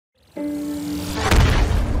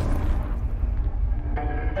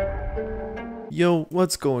Yo,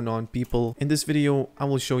 what's going on, people? In this video, I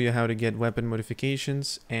will show you how to get weapon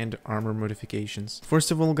modifications and armor modifications. First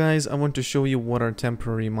of all, guys, I want to show you what are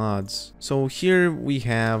temporary mods. So here we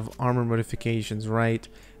have armor modifications, right?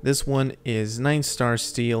 This one is 9-star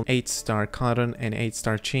steel, 8-star cotton, and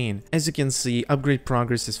 8-star chain. As you can see, upgrade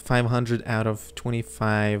progress is 500 out of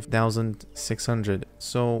 25,600.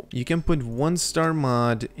 So you can put 1-star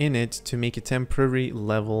mod in it to make a temporary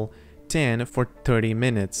level 10 for 30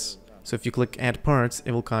 minutes. So if you click add parts,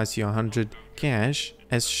 it will cost you 100 cash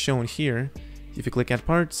as shown here. If you click add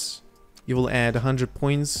parts, you will add 100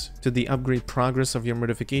 points to the upgrade progress of your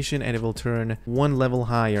modification and it will turn 1 level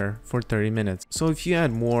higher for 30 minutes. So if you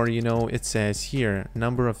add more, you know, it says here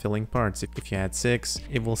number of filling parts. If you add 6,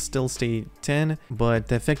 it will still stay 10, but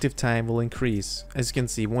the effective time will increase. As you can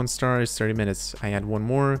see, 1 star is 30 minutes. I add 1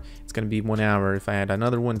 more, it's gonna be 1 hour. If I add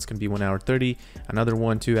another one, it's gonna be 1 hour 30, another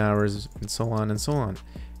one 2 hours, and so on and so on.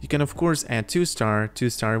 You can of course add 2-star,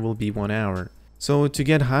 2-star will be 1 hour. So to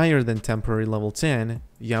get higher than temporary level 10,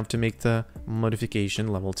 you have to make the modification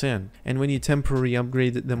level 10. And when you temporary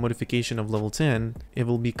upgrade the modification of level 10, it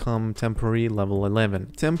will become temporary level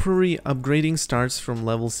 11. Temporary upgrading starts from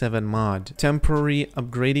level 7 mod. Temporary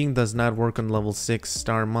upgrading does not work on level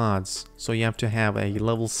 6-star mods, so you have to have a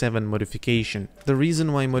level 7 modification. The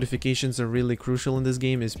reason why modifications are really crucial in this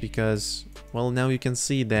game is because, well, now you can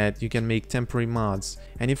see that you can make temporary mods.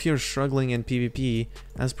 And if you're struggling in PvP,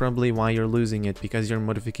 that's probably why you're losing it, because your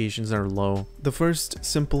modifications are low. The first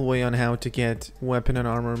simple way on how to get weapon and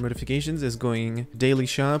armor modifications is going daily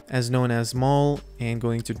shop, as known as mall, and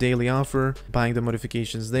going to daily offer, buying the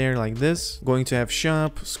modifications there like this, going to have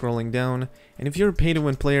shop, scrolling down, and if you're a pay to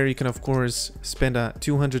win player, you can of course spend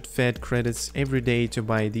 200 Fed credits every day to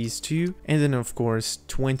buy these two, and then of course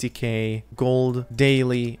 20k gold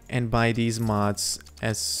daily and buy these mods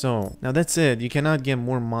as so. Now that's it, you cannot get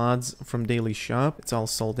more mods from daily shop, it's all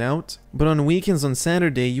sold out. But on weekends on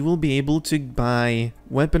Saturday, you will be able to buy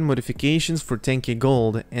weapon modifications for 10k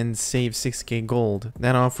gold and save 6k gold.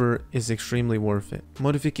 That offer is extremely worth it.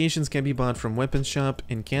 Modifications can be bought from weapon shop,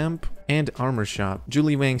 in camp, and armor shop.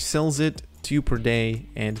 Julie Wang sells it 2 per day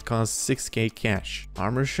and costs 6k cash.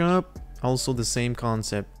 Armor shop, also the same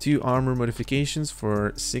concept, 2 armor modifications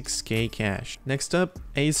for 6k cash. Next up,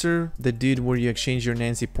 Acer, the dude where you exchange your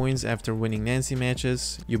Nancy points after winning Nancy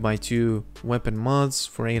matches. You buy 2 weapon mods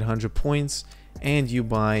for 800 points and you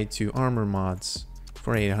buy 2 armor mods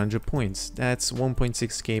for 800 points. That's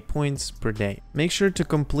 1.6k points per day. Make sure to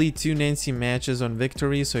complete 2 Nancy matches on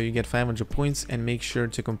victory so you get 500 points, and make sure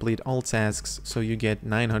to complete all tasks so you get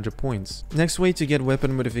 900 points. Next way to get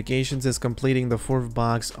weapon modifications is completing the 4th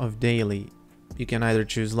box of daily. You can either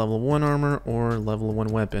choose level 1 armor or level 1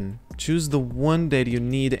 weapon. Choose the one that you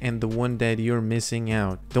need and the one that you're missing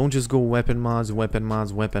out. Don't just go weapon mods, weapon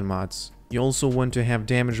mods, weapon mods. You also want to have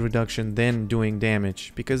damage reduction then doing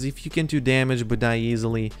damage, because if you can do damage but die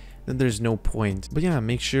easily, then there's no point. But yeah,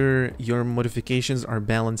 make sure your modifications are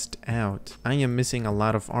balanced out. I am missing a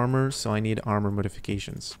lot of armor, so I need armor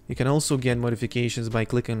modifications. You can also get modifications by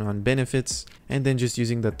clicking on benefits and then just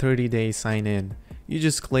using the 30-day sign in. You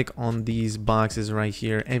just click on these boxes right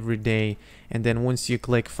here every day, and then once you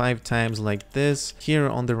click 5 times like this, here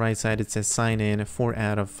on the right side it says sign in 4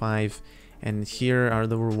 out of 5. And here are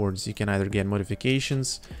the rewards. You can either get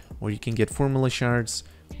modifications, or you can get formula shards,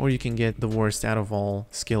 or you can get the worst out of all,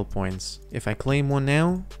 skill points. If I claim one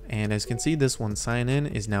now, and as you can see, this one sign in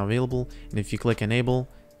is now available, and if you click enable,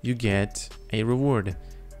 you get a reward.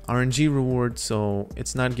 RNG reward, so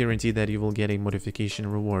it's not guaranteed that you will get a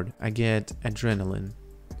modification reward. I get adrenaline.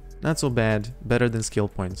 Not so bad, better than skill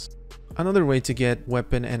points. Another way to get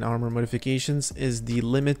weapon and armor modifications is the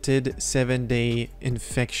limited 7-day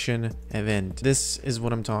infection event. This is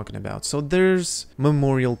what I'm talking about. So there's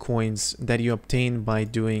memorial coins that you obtain by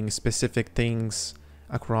doing specific things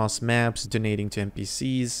across maps, donating to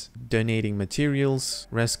NPCs, donating materials,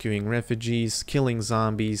 rescuing refugees, killing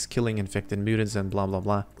zombies, killing infected mutants, and blah blah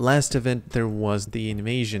blah. Last event there was the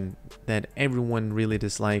invasion that everyone really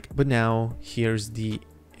disliked, but now here's the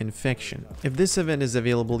infection. If this event is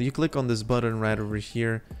available, you click on this button right over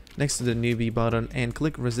here next to the newbie button and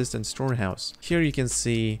click resistant storehouse. Here you can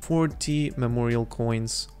see 40 memorial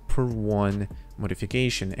coins per 1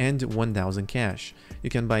 modification and 1000 cash. You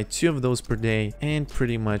can buy 2 of those per day and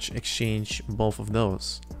pretty much exchange both of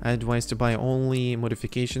those. I advise to buy only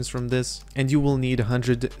modifications from this, and you will need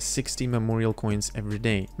 160 memorial coins every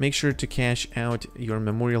day. Make sure to cash out your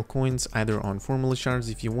memorial coins either on formula shards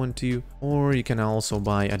if you want to, or you can also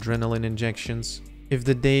buy adrenaline injections, If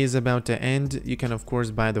the day is about to end, you can of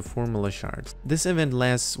course buy the formula shards. This event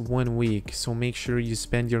lasts 1 week, so make sure you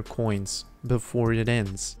spend your coins before it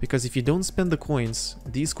ends, because if you don't spend the coins,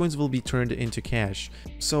 these coins will be turned into cash.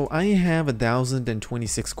 So I have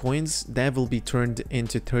 1,026 coins that will be turned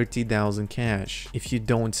into 30,000 cash if you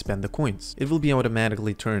don't spend the coins. It will be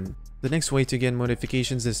automatically turned. The next way to get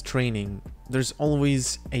modifications is training. There's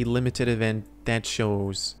always a limited event that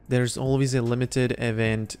shows. There's always a limited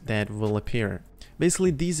event that will appear.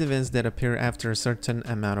 Basically, these events that appear after a certain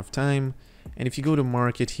amount of time. And if you go to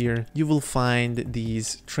market here, you will find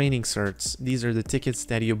these training certs. These are the tickets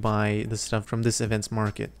that you buy the stuff from this event's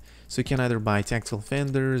market. So you can either buy tactical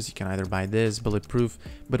fenders, you can either buy this, bulletproof,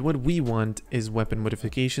 but what we want is weapon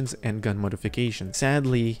modifications and gun modifications.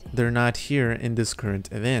 Sadly, they're not here in this current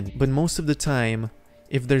event, but most of the time,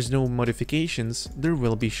 if there's no modifications, there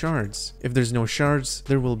will be shards. If there's no shards,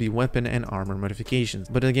 there will be weapon and armor modifications.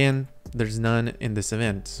 But again, there's none in this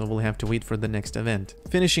event, so we'll have to wait for the next event.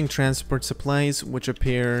 Finishing transport supplies, which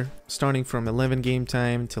appear starting from 11 game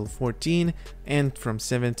time till 14 and from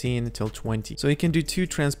 17 till 20. So you can do 2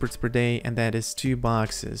 transports per day, and that is 2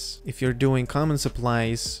 boxes. If you're doing common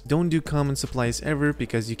supplies, don't do common supplies ever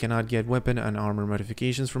because you cannot get weapon and armor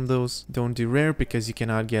modifications from those. Don't do rare because you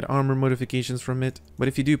cannot get armor modifications from it. But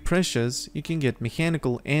if you do precious, you can get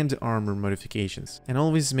mechanical and armor modifications. And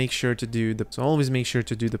always make sure to do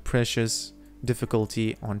the precious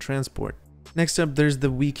difficulty on transport. Next up, there's the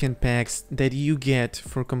weekend packs that you get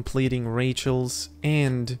for completing Rachel's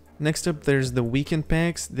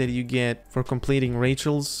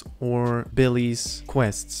or Billy's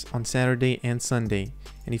quests on Saturday and Sunday.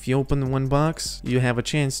 And if you open one box, you have a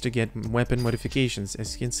chance to get weapon modifications.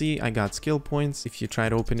 As you can see, I got skill points. If you try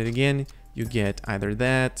to open it again, you get either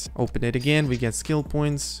that. Open it again, we get skill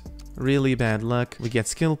points. Really bad luck. We get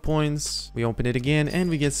skill points, we open it again and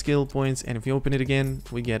we get skill points, and if we open it again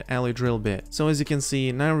we get alloy drill bit. So as you can see,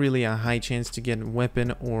 not really a high chance to get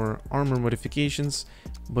weapon or armor modifications,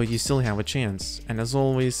 but you still have a chance. And as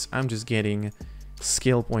always, I'm just getting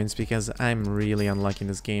skill points because I'm really unlucky in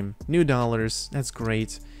this game. New dollars, that's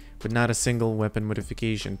great, but not a single weapon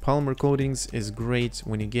modification. Polymer coatings is great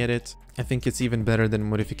when you get it. I think it's even better than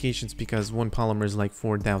modifications because one polymer is like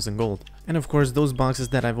 4,000 gold. And of course, those boxes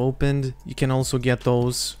that I've opened, you can also get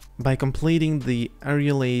those by completing the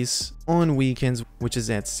aerial ace on weekends, which is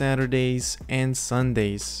at Saturdays and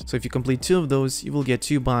Sundays. So if you complete 2 of those, you will get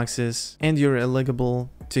 2 boxes and you're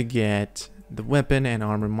eligible to get the weapon and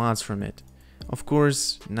armor mods from it. Of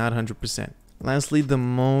course, not 100%. Lastly, the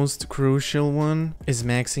most crucial one is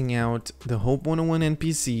maxing out the Hope 101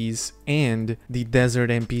 NPCs and the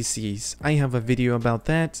Desert NPCs. I have a video about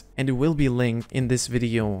that and it will be linked in this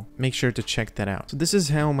video. Make sure to check that out. So this is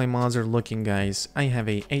how my mods are looking, guys. I have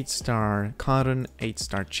a 8-star cotton,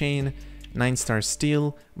 8-star chain, 9-star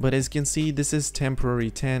steel, but as you can see, this is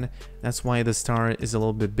temporary 10. That's why the star is a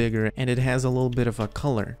little bit bigger and it has a little bit of a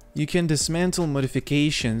color. You can dismantle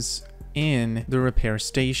modifications in the repair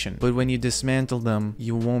station, but when you dismantle them,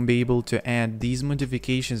 you won't be able to add these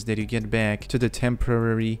modifications that you get back to the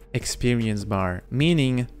temporary experience bar,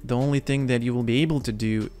 meaning the only thing that you will be able to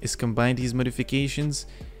do is combine these modifications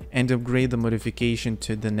and upgrade the modification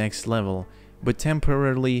to the next level, but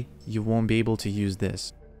temporarily you won't be able to use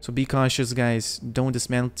this. So be cautious, guys. Don't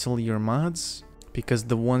dismantle your mods, because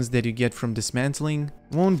the ones that you get from dismantling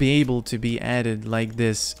won't be able to be added like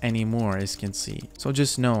this anymore, as you can see. So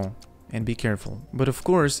just know and be careful. But of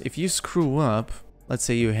course, if you screw up, let's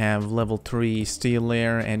say you have level 3 steel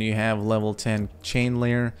layer and you have level 10 chain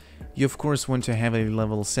layer, you of course want to have a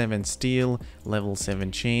level 7 steel, level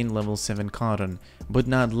 7 chain, level 7 cotton, but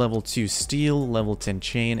not level 2 steel, level 10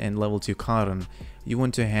 chain, and level 2 cotton. You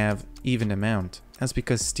want to have even amount. That's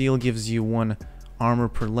because steel gives you 1 armor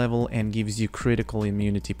per level and gives you critical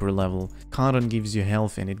immunity per level. Cotton gives you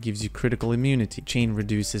health and it gives you critical immunity. Chain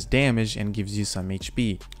reduces damage and gives you some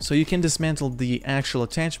HP. So you can dismantle the actual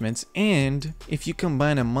attachments, and if you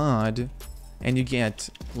combine a mod and you get,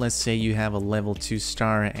 let's say you have a level 2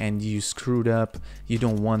 star and you screwed up, you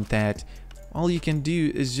don't want that, all you can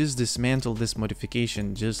do is just dismantle this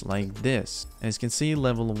modification just like this. As you can see,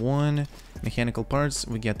 level 1 mechanical parts,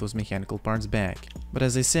 we get those mechanical parts back. But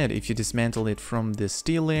as I said, if you dismantle it from the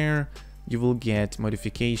steel layer, you will get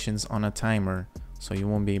modifications on a timer, so you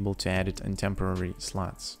won't be able to add it in temporary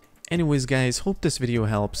slots. Anyways, guys, hope this video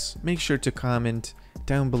helps. Make sure to comment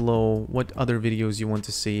down below what other videos you want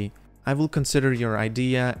to see. I will consider your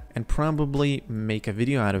idea and probably make a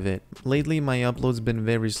video out of it. Lately my upload's been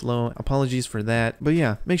very slow, apologies for that. But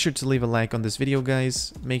yeah, make sure to leave a like on this video,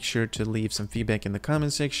 guys. Make sure to leave some feedback in the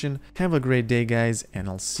comment section. Have a great day, guys, and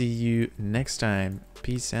I'll see you next time.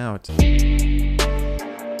 Peace out.